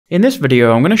In this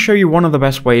video, I'm going to show you one of the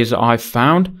best ways that I've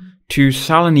found to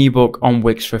sell an ebook on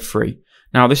Wix for free.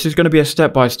 Now, this is going to be a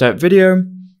step-by-step video,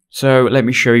 so let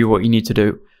me show you what you need to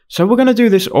do. So we're going to do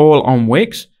this all on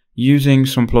Wix using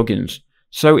some plugins.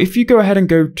 So if you go ahead and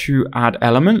go to Add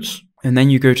Elements, and then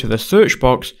you go to the search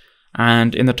box,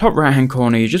 and in the top right-hand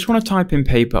corner, you just want to type in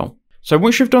PayPal. So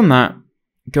once you've done that,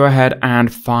 go ahead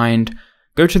and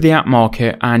go to the app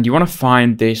market, and you want to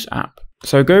find this app.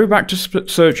 So go back to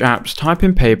search apps, type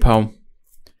in PayPal,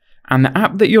 and the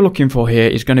app that you're looking for here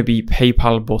is going to be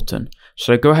PayPal button.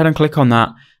 So go ahead and click on that,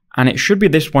 and it should be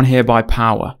this one here by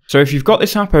Power. So if you've got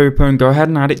this app open, go ahead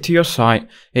and add it to your site.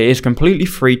 It is completely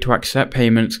free to accept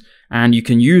payments, and you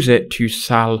can use it to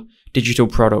sell digital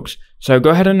products. So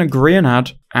go ahead and agree and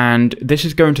add, and this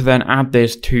is going to then add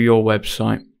this to your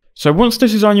website. So once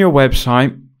this is on your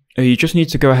website, you just need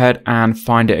to go ahead and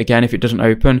find it again if it doesn't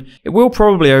open. It will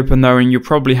probably open though, and you'll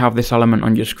probably have this element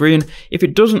on your screen. If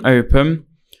it doesn't open,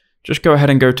 just go ahead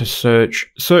and go to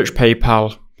search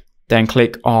PayPal, then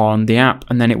click on the app,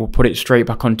 and then it will put it straight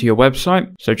back onto your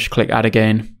website. So just click add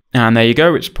again, and there you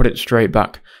go, it's put it straight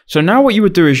back. So now what you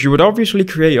would do is you would obviously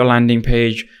create your landing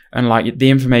page and like the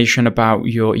information about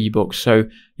your ebook. So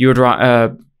you would write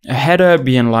a header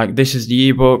being like, this is the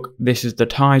ebook, this is the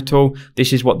title,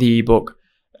 this is what the ebook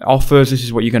offers, this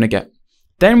is what you're going to get.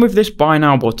 Then with this buy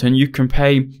now button, you can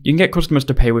get customers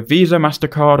to pay with Visa,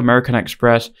 MasterCard, American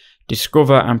Express,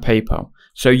 Discover, and PayPal.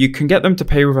 So you can get them to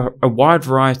pay with a wide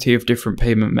variety of different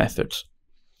payment methods.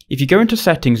 If you go into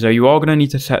settings though, you are going to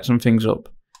need to set some things up.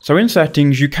 So in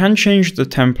settings, you can change the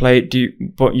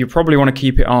template, but you probably want to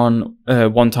keep it on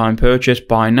one-time purchase,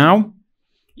 buy now.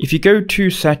 If you go to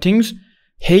settings,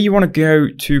 here you want to go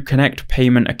to connect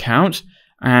payment accounts,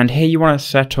 and here you want to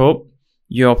set up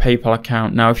your PayPal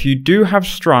account. Now, if you do have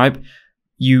Stripe,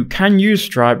 you can use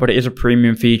Stripe, but it is a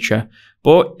premium feature.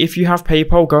 But if you have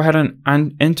PayPal, go ahead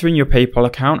and enter in your PayPal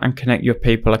account and connect your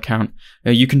PayPal account.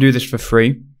 You can do this for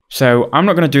free. So I'm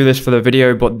not going to do this for the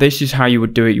video, but this is how you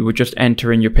would do it. You would just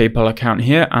enter in your PayPal account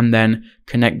here and then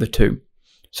connect the two.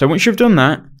 So once you've done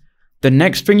that, the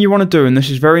next thing you want to do, and this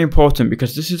is very important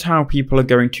because this is how people are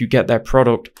going to get their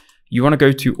product, you want to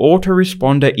go to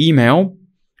autoresponder email,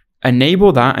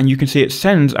 enable that, and you can see it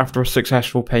sends after a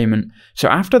successful payment. So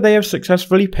after they have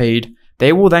successfully paid,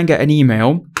 they will then get an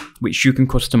email which you can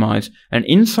customize. And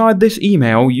inside this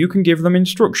email, you can give them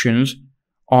instructions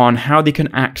on how they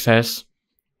can access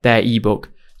their ebook.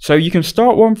 So you can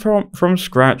start one from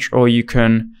scratch, or you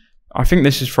can, I think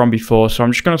this is from before, so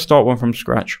I'm just going to start one from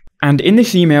scratch. And in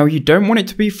this email, you don't want it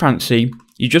to be fancy.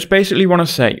 You just basically want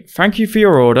to say, thank you for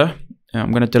your order. I'm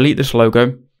going to delete this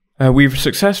logo. We've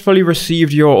successfully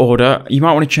received your order. You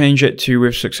might want to change it to,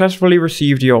 we've successfully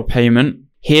received your payment.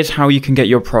 Here's how you can get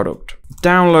your product.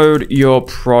 Download your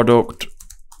product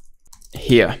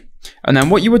here. And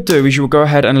then what you would do is you will go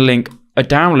ahead and link a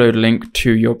download link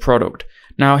to your product.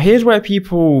 Now, here's where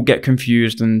people get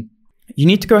confused, and you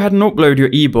need to go ahead and upload your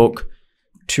ebook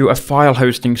to a file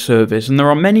hosting service. And there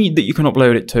are many that you can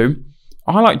upload it to.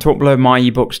 I like to upload my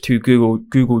ebooks to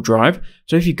Google Drive.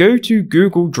 So if you go to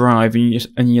Google Drive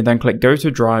and you then click Go to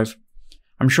Drive,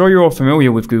 I'm sure you're all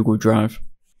familiar with Google Drive.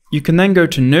 You can then go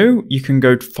to New, you can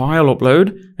go to File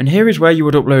Upload, and here is where you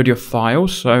would upload your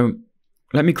files. So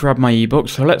let me grab my ebook.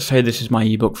 So let's say this is my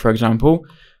ebook, for example.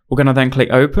 We're going to then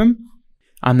click Open,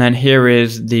 and then here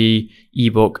is the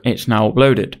ebook. It's now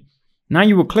uploaded. Now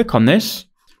you will click on this.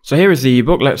 So here is the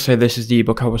ebook. Let's say this is the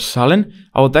ebook I was selling.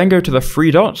 I will then go to the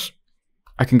three dots.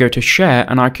 I can go to share,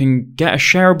 and I can get a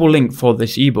shareable link for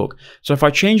this ebook. So if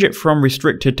I change it from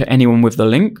restricted to anyone with the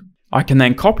link, I can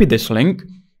then copy this link.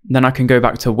 Then I can go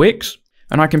back to Wix,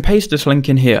 and I can paste this link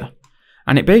in here.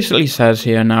 And it basically says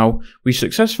here now, we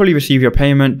successfully received your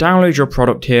payment, download your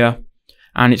product here,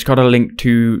 and it's got a link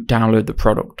to download the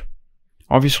product.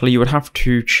 Obviously, you would have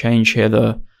to change here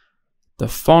the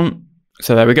font.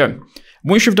 So there we go.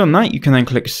 Once you've done that, you can then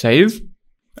click Save.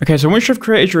 Okay, so once you've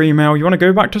created your email, you want to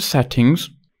go back to Settings,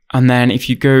 and then if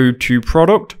you go to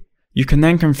Product, you can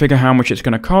then configure how much it's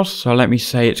going to cost. So let me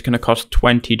say it's going to cost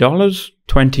 $20,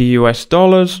 20 US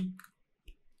dollars.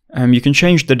 You can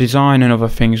change the design and other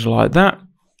things like that.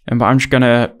 But I'm just going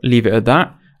to leave it at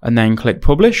that and then click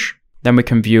Publish. Then we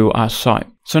can view our site.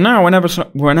 So now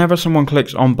whenever someone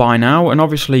clicks on Buy Now, and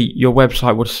obviously your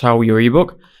website would sell your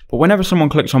ebook, but whenever someone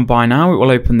clicks on Buy Now, it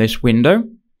will open this window,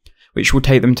 which will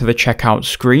take them to the checkout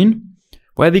screen,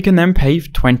 where they can then pay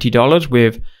 $20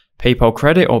 with PayPal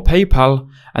Credit or PayPal,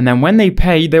 and then when they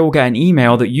pay, they will get an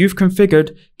email that you've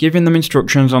configured, giving them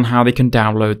instructions on how they can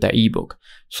download their ebook.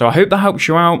 So I hope that helps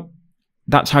you out.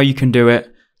 That's how you can do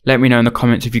it. Let me know in the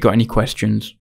comments if you've got any questions.